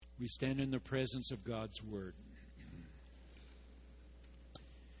We stand in the presence of God's Word.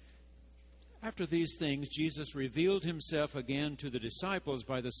 After these things, Jesus revealed himself again to the disciples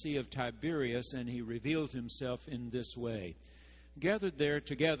by the Sea of Tiberias, and he revealed himself in this way. Gathered there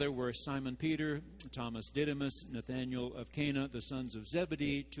together were Simon Peter, Thomas Didymus, Nathanael of Cana, the sons of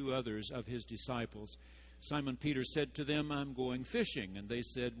Zebedee, 2 others of his disciples. Simon Peter said to them, "I'm going fishing." And they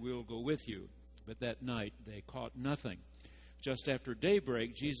said, "We'll go with you." But that night they caught nothing. Just after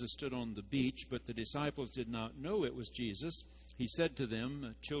daybreak, Jesus stood on the beach, but the disciples did not know it was Jesus. He said to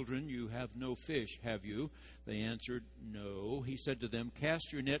them, "Children, you have no fish, have you?" They answered, "No." He said to them,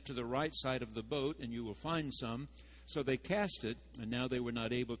 "Cast your net to the right side of the boat, and you will find some." So they cast it, and now they were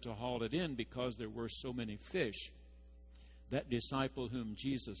not able to haul it in because there were so many fish. That disciple whom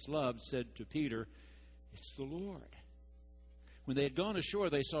Jesus loved said to Peter, "It's the Lord." When they had gone ashore,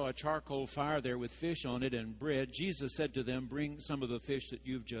 they saw a charcoal fire there with fish on it and bread. Jesus said to them, "Bring some of the fish that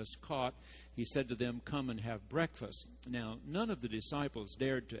you've just caught." He said to them, "Come and have breakfast." Now, none of the disciples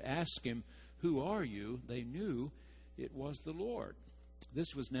dared to ask him, "Who are you?" They knew it was the Lord.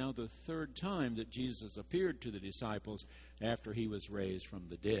 This was now the 3rd time that Jesus appeared to the disciples after he was raised from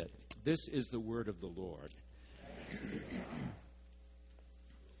the dead. This is the word of the Lord.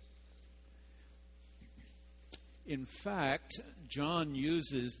 In fact, John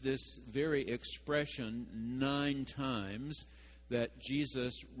uses this very expression 9 times, that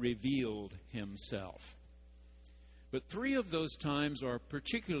Jesus revealed himself. But 3 of those times are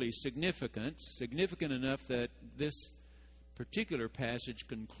particularly significant enough that this particular passage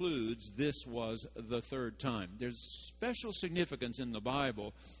concludes this was the 3rd time. There's special significance in the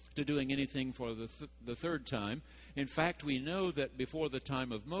Bible to doing anything for the 3rd time. In fact, we know that before the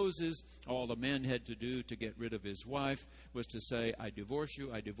time of Moses, all the man had to do to get rid of his wife was to say, "I divorce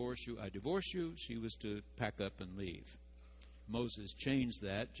you, I divorce you, I divorce you." She was to pack up and leave. Moses changed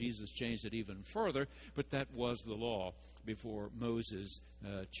that. Jesus changed it even further, but that was the law before Moses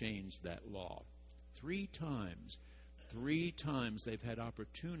changed that law. 3 times they've had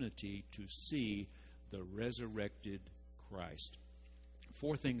opportunity to see the resurrected Christ.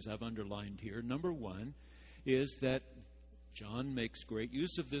 4 things I've underlined here. Number 1 is that John makes great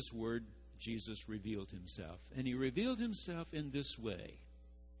use of this word, Jesus revealed himself. And he revealed himself in this way.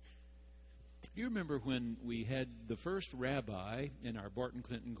 Do you remember when we had the first rabbi in our Barton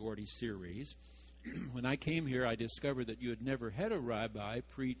Clinton Gordy series? When I came here, I discovered that you had never had a rabbi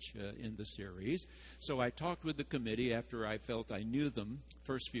preach in the series. So I talked with the committee after I felt I knew them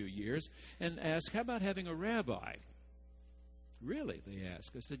first few years and asked, "How about having a rabbi?" "Really?" they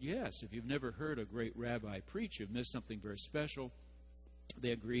asked. I said, "Yes. If you've never heard a great rabbi preach, you've missed something very special."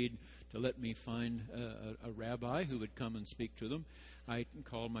 They agreed to let me find a rabbi who would come and speak to them. I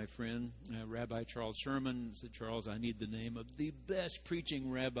called my friend, Rabbi Charles Sherman, and said, "Charles, I need the name of the best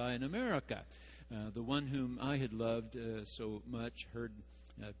preaching rabbi in America." The one whom I had loved so much, heard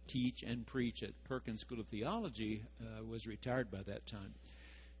teach and preach at Perkins School of Theology, was retired by that time.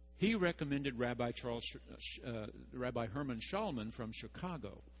 He recommended Rabbi Herman Schallman from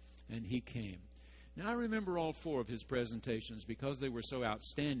Chicago, and he came. Now, I remember all 4 of his presentations because they were so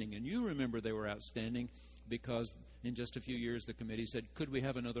outstanding, and you remember they were outstanding because in just a few years the committee said, "Could we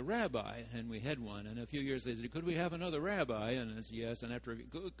have another rabbi?" And we had one. And a few years they said, "Could we have another rabbi?" And I said, "Yes." And after,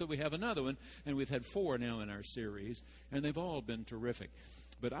 "Could we have another one?" And we've had 4 now in our series, and they've all been terrific.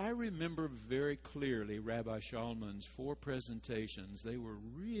 But I remember very clearly Rabbi Schallman's 4 presentations. They were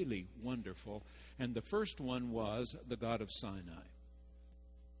really wonderful. And the first one was the God of Sinai.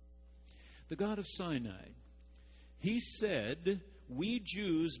 The God of Sinai. He said, we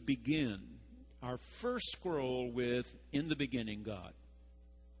Jews begin our first scroll with, "In the beginning, God."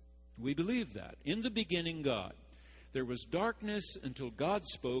 We believe that. In the beginning, God. There was darkness until God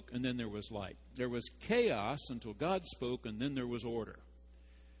spoke, and then there was light. There was chaos until God spoke, and then there was order.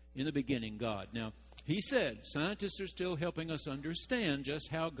 In the beginning, God. Now, he said, scientists are still helping us understand just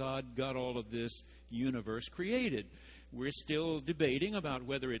how God got all of this universe created. We're still debating about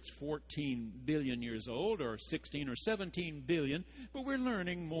whether it's 14 billion years old or 16 or 17 billion, but we're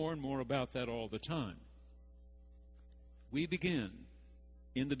learning more and more about that all the time. We begin,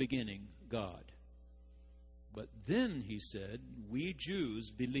 in the beginning, God. But then, he said, we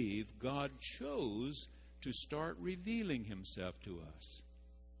Jews believe God chose to start revealing himself to us.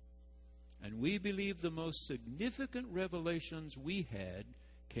 And we believe the most significant revelations we had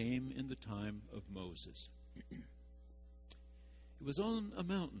came in the time of Moses. It was on a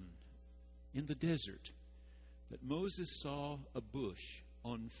mountain in the desert that Moses saw a bush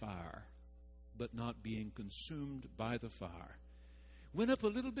on fire, but not being consumed by the fire. Went up a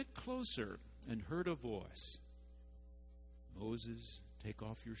little bit closer and heard a voice. "Moses, Take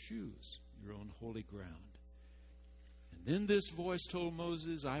off your shoes. You're on holy ground. And then this voice told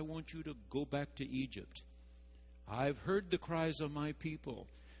Moses, I want you to go back to Egypt. I've heard the cries of my people.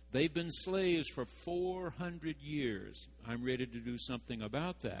 They've been slaves for 400 years. I'm ready to do something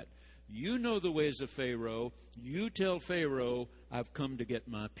about that. You know the ways of Pharaoh. You tell Pharaoh, I've come to get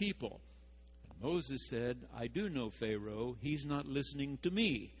my people. And Moses said, I do know Pharaoh. He's not listening to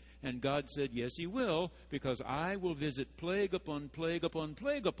me. And God said, yes, he will, because I will visit plague upon plague upon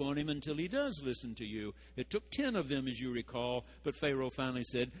plague upon him until he does listen to you. It took 10 of them, as you recall, but Pharaoh finally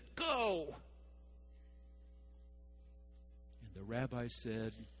said, go! And the rabbi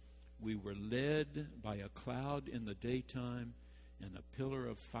said, we were led by a cloud in the daytime and a pillar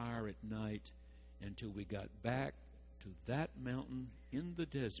of fire at night until we got back to that mountain in the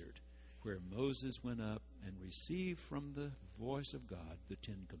desert where Moses went up and received from the voice of God the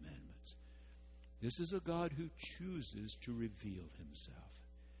 10 Commandments. This is a God who chooses to reveal himself.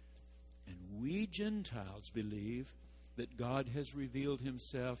 And we Gentiles believe that God has revealed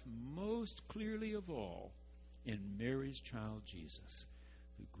himself most clearly of all in Mary's child Jesus,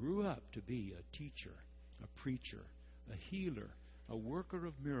 who grew up to be a teacher, a preacher, a healer, a worker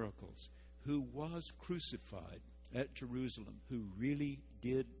of miracles, who was crucified at Jerusalem, who really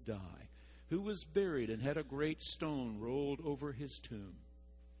did die, who was buried and had a great stone rolled over his tomb,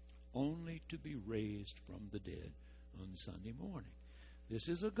 only to be raised from the dead on Sunday morning. This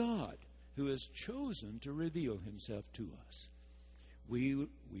is a God who has chosen to reveal himself to us. We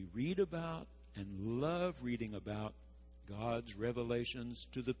read about and love reading about God's revelations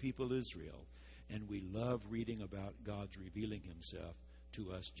to the people Israel, and we love reading about God's revealing himself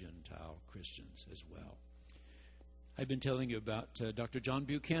to us Gentile Christians as well. I've been telling you about Dr. John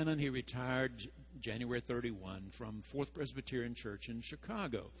Buchanan. He retired January 31 from Fourth Presbyterian Church in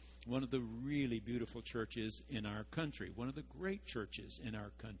Chicago, one of the really beautiful churches in our country, one of the great churches in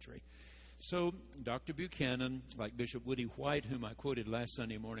our country. So Dr. Buchanan, like Bishop Woody White, whom I quoted last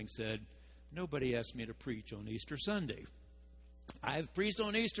Sunday morning, said, nobody asked me to preach on Easter Sunday. I've preached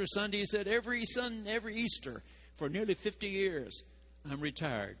on Easter Sunday, he said, every Easter for nearly 50 years. I'm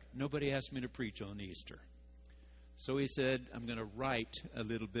retired. Nobody asked me to preach on Easter. So he said, I'm going to write a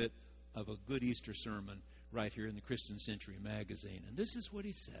little bit of a good Easter sermon right here in the Christian Century magazine. And this is what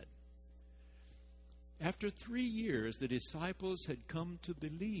he said. After 3 years, the disciples had come to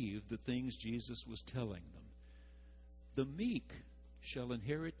believe the things Jesus was telling them. The meek shall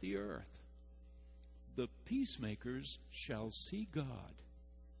inherit the earth. The peacemakers shall see God.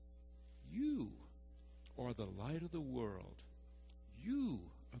 You are the light of the world. You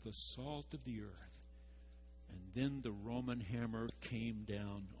are the salt of the earth. And then the Roman hammer came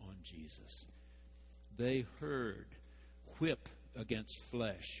down on Jesus. They heard whip against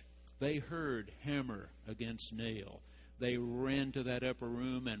flesh. They heard hammer against nail. They ran to that upper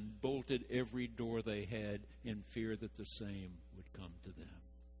room and bolted every door they had in fear that the same would come to them.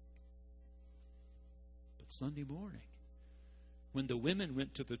 But Sunday morning, when the women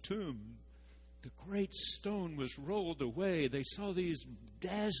went to the tomb, the great stone was rolled away. They saw these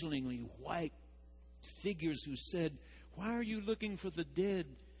dazzlingly white figures who said, why are you looking for the dead,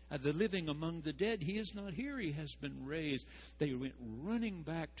 the living among the dead? He is not here. He has been raised. They went running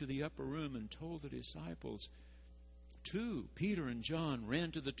back to the upper room and told the disciples. 2, Peter and John,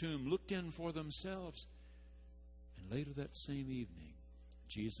 ran to the tomb, looked in for themselves. And later that same evening,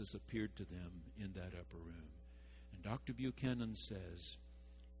 Jesus appeared to them in that upper room. And Dr. Buchanan says,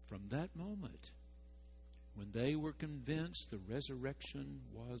 from that moment, when they were convinced the resurrection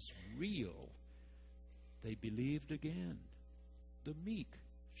was real, they believed again. The meek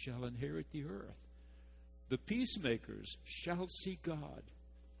shall inherit the earth. The peacemakers shall see God.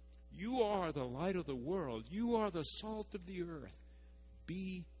 You are the light of the world. You are the salt of the earth.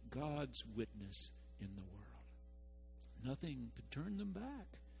 Be God's witness in the world. Nothing could turn them back.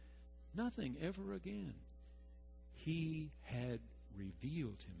 Nothing ever again. He had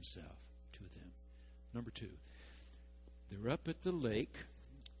revealed himself to them. Number 2, they're up at the lake.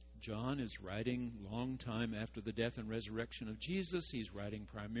 John is writing long time after the death and resurrection of Jesus. He's writing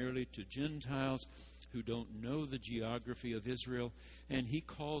primarily to Gentiles who don't know the geography of Israel, and he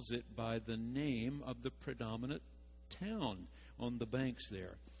calls it by the name of the predominant town on the banks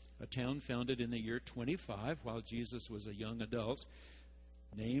there. A town founded in the year 25 while Jesus was a young adult,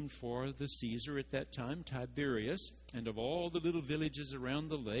 named for the Caesar at that time, Tiberius. And of all the little villages around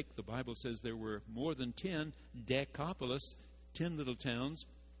the lake, the Bible says there were more than 10, Decapolis, 10 little towns.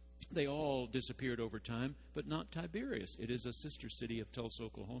 They all disappeared over time, but not Tiberias. It is a sister city of Tulsa,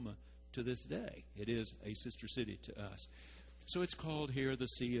 Oklahoma to this day. It is a sister city to us. So it's called here the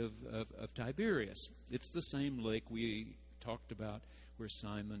Sea of Tiberias. It's the same lake we talked about where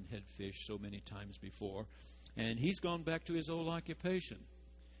Simon had fished so many times before, and he's gone back to his old occupation.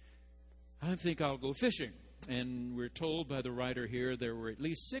 I think I'll go fishing. And we're told by the writer here there were at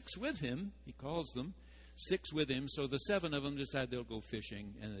least 6 with him. He calls them 6 with him. So the 7 of them decide they'll go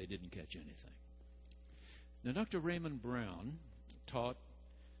fishing, and they didn't catch anything. Now, Dr. Raymond Brown taught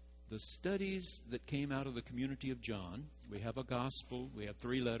the studies that came out of the community of John. We have a gospel, we have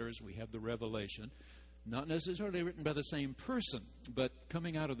 3 letters, we have the Revelation. Not necessarily written by the same person, but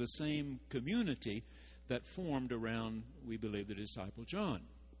coming out of the same community that formed around, we believe, the disciple John.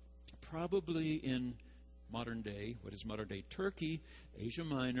 Probably in modern day, what is modern day Turkey, Asia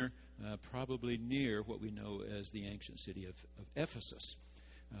Minor, probably near what we know as the ancient city of Ephesus.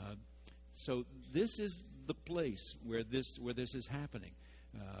 So this is the place where this is happening.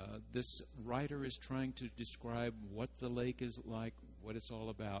 This writer is trying to describe what the lake is like, what it's all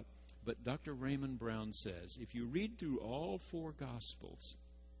about. But Dr. Raymond Brown says, if you read through all 4 Gospels,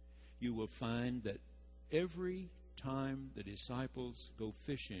 you will find that every time the disciples go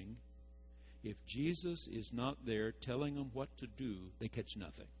fishing, if Jesus is not there telling them what to do, they catch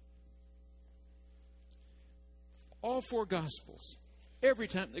nothing. All 4 Gospels, every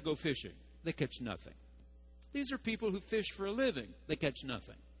time they go fishing, they catch nothing. These are people who fish for a living. They catch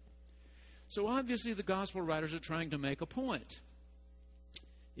nothing. So obviously the Gospel writers are trying to make a point.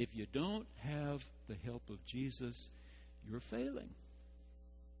 If you don't have the help of Jesus, you're failing.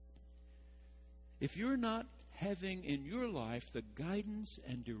 If you're not having in your life the guidance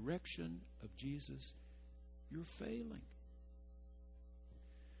and direction of Jesus, you're failing.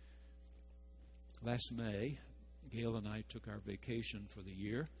 Last May, Gail and I took our vacation for the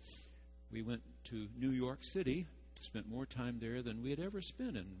year. We went to New York City, spent more time there than we had ever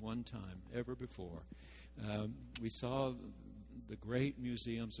spent in one time, ever before. We saw the great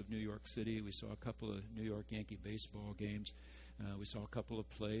museums of New York City. We saw a couple of New York Yankee baseball games. We saw a couple of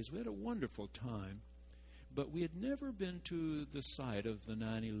plays. We had a wonderful time. But we had never been to the site of the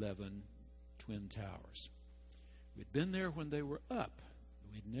 9/11 Twin Towers. We'd been there when they were up.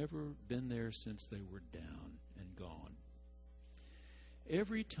 We'd never been there since they were down and gone.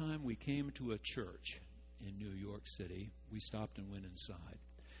 Every time we came to a church in New York City, we stopped and went inside.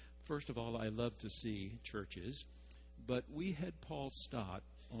 First of all, I love to see churches, but we had Paul Stott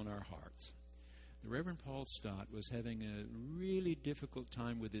on our hearts. The Reverend Paul Stott was having a really difficult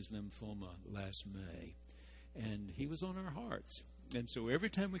time with his lymphoma last May. And he was on our hearts. And so every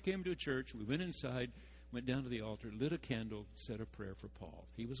time we came to a church, we went inside, went down to the altar, lit a candle, said a prayer for Paul.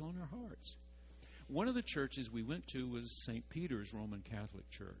 He was on our hearts. One of the churches we went to was St. Peter's Roman Catholic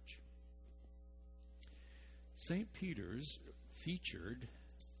Church. St. Peter's featured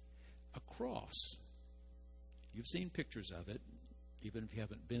a cross. You've seen pictures of it, even if you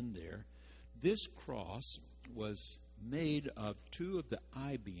haven't been there. This cross was made of 2 of the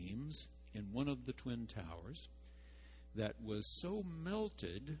I-beams in one of the Twin Towers that was so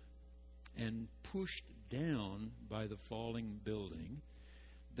melted and pushed down by the falling building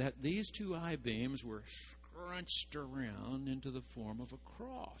that these 2 I-beams were scrunched around into the form of a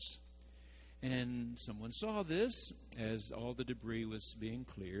cross. And someone saw this as all the debris was being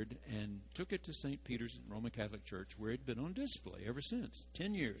cleared and took it to St. Peter's Roman Catholic Church, where it had been on display ever since,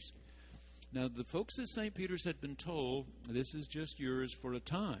 10 years. Now, the folks at St. Peter's had been told, this is just yours for a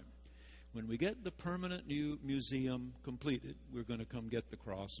time. When we get the permanent new museum completed, we're going to come get the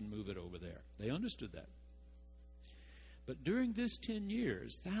cross and move it over there. They understood that. But during this 10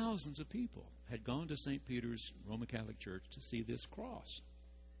 years, thousands of people had gone to St. Peter's Roman Catholic Church to see this cross.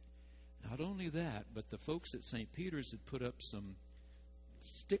 Not only that, but the folks at St. Peter's had put up some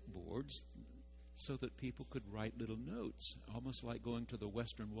stick boards so that people could write little notes, almost like going to the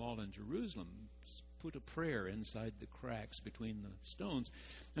Western Wall in Jerusalem. Put a prayer inside the cracks between the stones.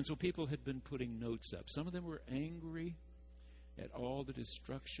 And so people had been putting notes up. Some of them were angry at all the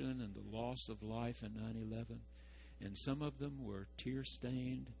destruction and the loss of life in 9/11. And some of them were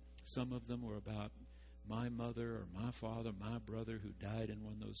tear-stained. Some of them were about my mother or my father, my brother who died in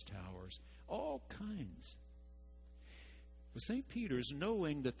one of those towers. All kinds. But St. Peter's,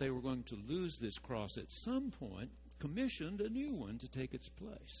 knowing that they were going to lose this cross at some point, commissioned a new one to take its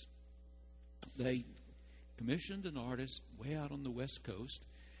place. They commissioned an artist way out on the West Coast,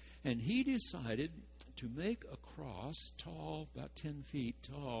 and he decided to make a cross tall, about 10 feet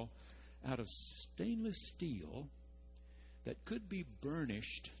tall, out of stainless steel that could be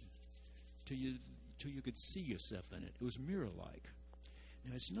burnished till you could see yourself in it. It was mirror-like.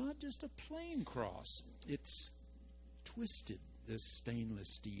 Now, it's not just a plain cross. It's twisted, this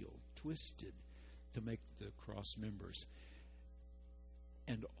stainless steel, twisted to make the cross members.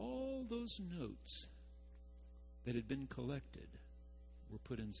 And all those notes that had been collected were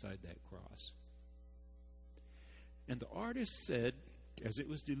put inside that cross. And the artist said, as it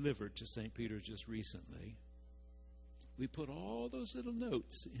was delivered to St. Peter's just recently, we put all those little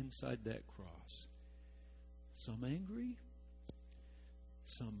notes inside that cross. Some angry,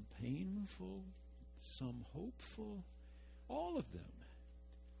 some painful, some hopeful, all of them.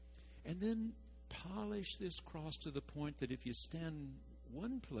 And then polish this cross to the point that if you stand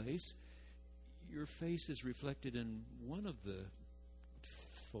one place, your face is reflected in one of the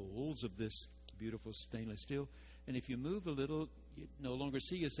folds of this beautiful stainless steel. And if you move a little, you no longer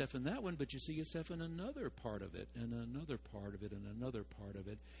see yourself in that one, but you see yourself in another part of it, and another part of it, and another part of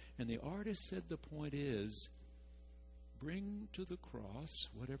it. And the artist said the point is, bring to the cross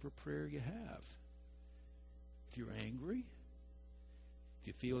whatever prayer you have. If you're angry, if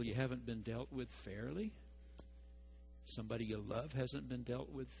you feel you haven't been dealt with fairly, somebody you love hasn't been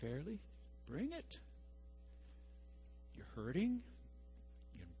dealt with fairly, bring it. You're hurting,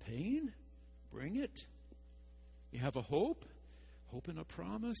 you're in pain, bring it. You have a hope in a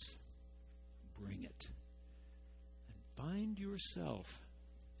promise, bring it. And find yourself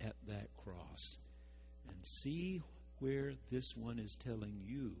at that cross and see where this one is telling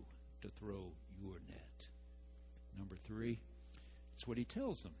you to throw your net. Number 3, it's what he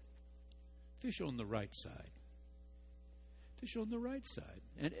tells them. Fish on the right side. Fish on the right side.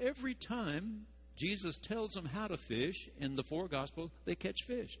 And every time Jesus tells them how to fish in the 4 Gospels, they catch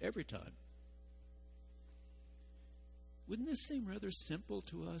fish every time. Wouldn't this seem rather simple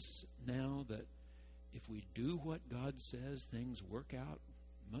to us now, that if we do what God says, things work out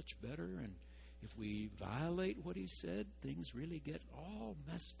much better, and if we violate what he said, things really get all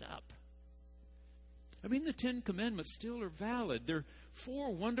messed up? I mean, the 10 Commandments still are valid. There are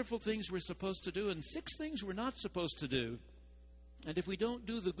 4 wonderful things we're supposed to do and 6 things we're not supposed to do. And if we don't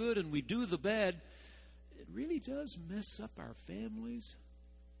do the good and we do the bad, it really does mess up our families.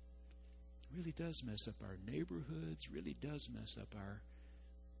 It really does mess up our neighborhoods. Really does mess up our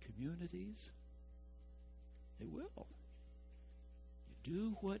communities. It will. You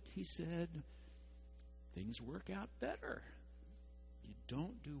do what he said, things work out better. You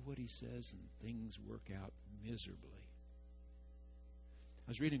don't do what he says, and things work out miserably. I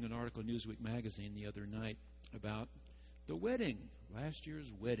was reading an article in Newsweek magazine the other night about the wedding, last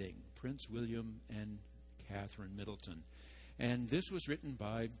year's wedding, Prince William and Catherine Middleton. And this was written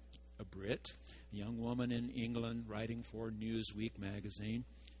by a Brit, a young woman in England writing for Newsweek magazine.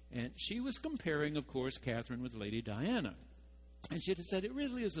 And she was comparing, of course, Catherine with Lady Diana. And she had said it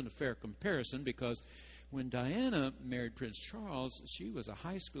really isn't a fair comparison, because when Diana married Prince Charles, she was a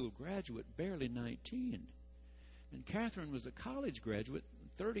high school graduate, barely 19. And Catherine was a college graduate,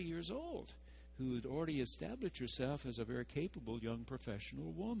 30 years old, who had already established herself as a very capable young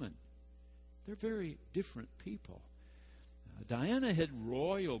professional woman. They're very different people. Diana had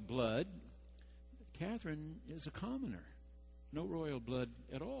royal blood. Catherine is a commoner. No royal blood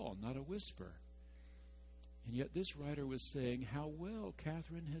at all, not a whisper. And yet this writer was saying how well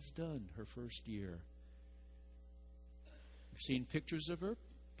Catherine has done her first year. I've seen pictures of her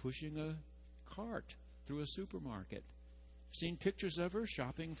pushing a cart through a supermarket. I've seen pictures of her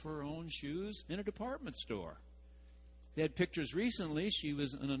shopping for her own shoes in a department store. They had pictures recently. She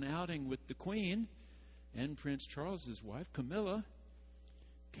was in an outing with the Queen and Prince Charles's wife, Camilla.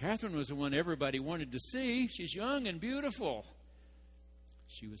 Catherine was the one everybody wanted to see. She's young and beautiful.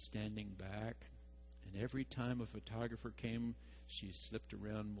 She was standing back, and every time a photographer came, she slipped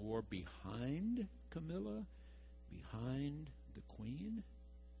around more behind Camilla, behind the Queen.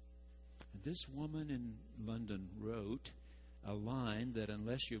 And this woman in London wrote a line that,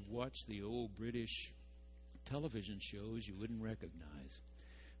 unless you've watched the old British television shows, you wouldn't recognize.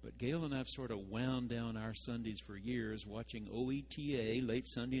 But Gail and I have sort of wound down our Sundays for years watching OETA late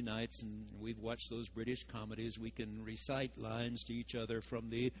Sunday nights, and we've watched those British comedies. We can recite lines to each other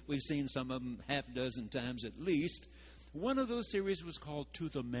we've seen some of them half a dozen times at least. One of those series was called To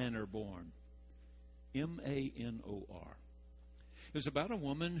the Manor Born. M-A-N-O-R. It was about a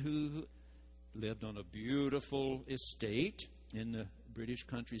woman who lived on a beautiful estate in the British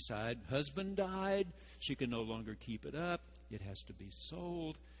countryside. Husband died. She can no longer keep it up. It has to be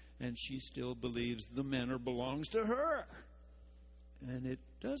sold. And she still believes the manor belongs to her. And it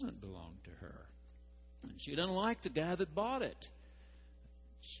doesn't belong to her. And she doesn't like the guy that bought it.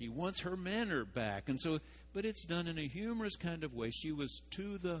 She wants her manor back. But it's done in a humorous kind of way. She was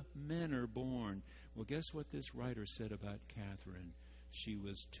to the manor born. Well, guess what this writer said about Catherine? She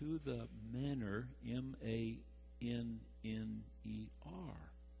was to the manor, M-A-N-N-E-R,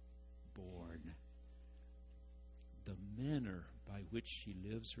 born. The manner by which she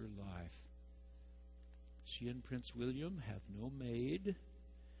lives her life. She and Prince William have no maid.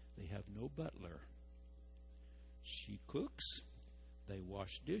 They have no butler. She cooks. They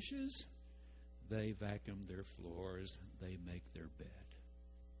wash dishes. They vacuum their floors. They make their bed.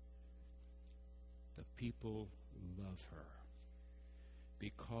 The people love her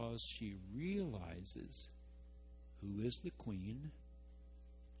because she realizes who is the queen,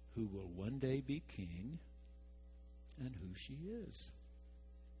 who will one day be king, and who she is.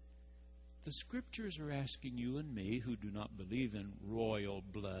 The Scriptures are asking you and me, who do not believe in royal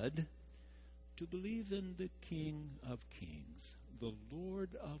blood, to believe in the King of Kings, the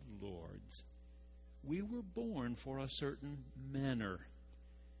Lord of Lords. We were born for a certain manner.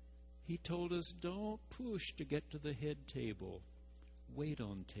 He told us, don't push to get to the head table. Wait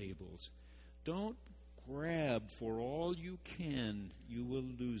on tables. Don't grab for all you can. You will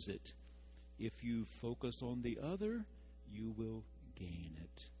lose it. If you focus on the other, you will gain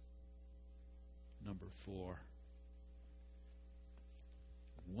it. Number 4.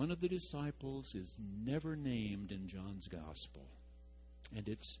 One of the disciples is never named in John's Gospel, and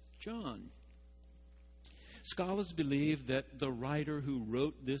it's John. Scholars believe that the writer who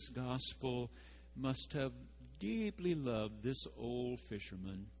wrote this Gospel must have deeply loved this old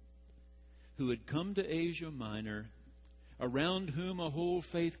fisherman who had come to Asia Minor, around whom a whole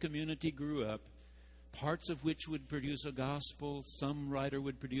faith community grew up, parts of which would produce a gospel. Some writer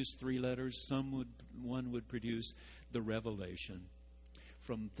would produce 3 letters. One would produce the Revelation.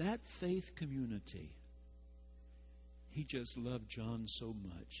 From that faith community, he just loved John so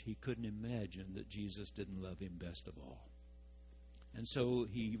much he couldn't imagine that Jesus didn't love him best of all. And so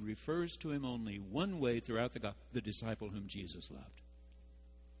he refers to him only one way throughout the disciple whom Jesus loved.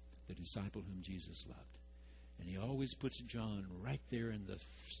 The disciple whom Jesus loved. And he always puts John right there in the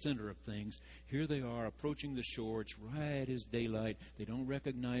center of things. Here they are approaching the shore. It's right as daylight. They don't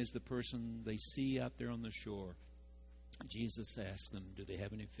recognize the person they see out there on the shore. Jesus asks them, do they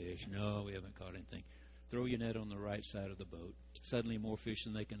have any fish? No, we haven't caught anything. Throw your net on the right side of the boat. Suddenly more fish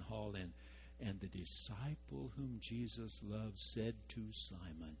than they can haul in. And the disciple whom Jesus loved said to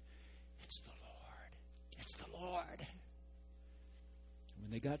Simon, it's the Lord. It's the Lord. When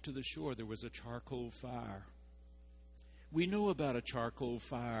they got to the shore, there was a charcoal fire. We know about a charcoal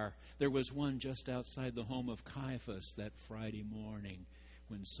fire. There was one just outside the home of Caiaphas that Friday morning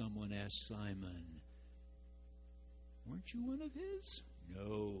when someone asked Simon, weren't you one of his?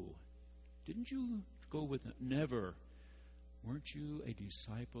 No. Didn't you go with him? Never. Weren't you a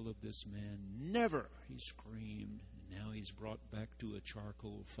disciple of this man? Never, he screamed. And now he's brought back to a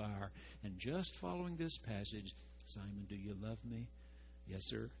charcoal fire. And just following this passage, Simon, do you love me? Yes,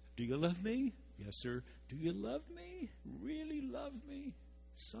 sir. Do you love me? Yes, sir. Do you love me? Really love me?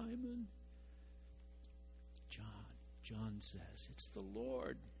 Simon? John says, it's the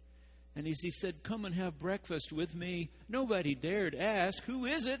Lord. And as he said, come and have breakfast with me, nobody dared ask, who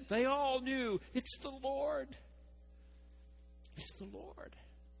is it? They all knew, it's the Lord. It's the Lord.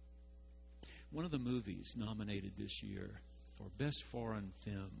 One of the movies nominated this year for Best Foreign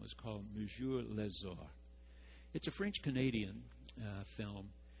Film was called Monsieur Lézard. It's a French-Canadian film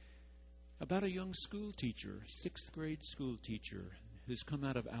about a young school teacher, 6th grade school teacher, who's come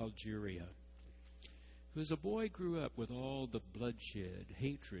out of Algeria, who as a boy grew up with all the bloodshed,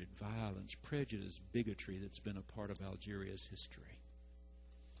 hatred, violence, prejudice, bigotry that's been a part of Algeria's history.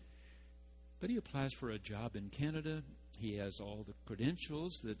 But he applies for a job in Canada. He has all the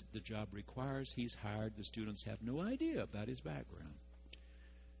credentials that the job requires. He's hired. The students have no idea about his background.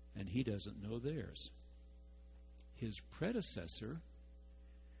 And he doesn't know theirs. His predecessor,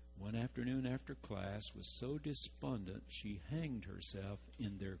 one afternoon after class, was so despondent she hanged herself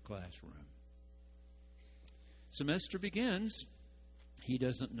in their classroom. Semester begins. He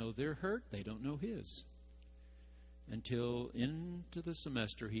doesn't know their hurt. They don't know his. Until into the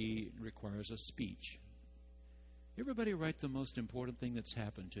semester, he requires a speech. Everybody write the most important thing that's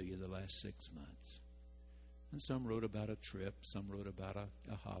happened to you the last 6 months. And some wrote about a trip. Some wrote about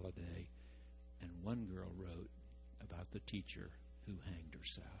a holiday. And one girl wrote about the teacher who hanged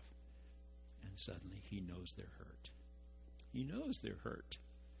herself. And suddenly he knows they're hurt. He knows they're hurt.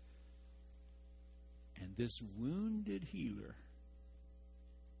 And this wounded healer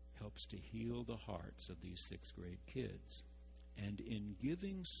helps to heal the hearts of these 6th grade kids. And in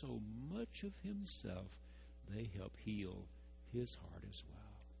giving so much of himself, they help heal his heart as well.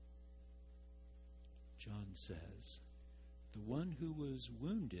 John says, the one who was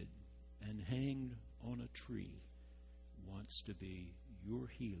wounded and hanged on a tree wants to be your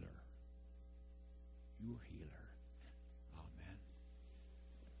healer. Your healer.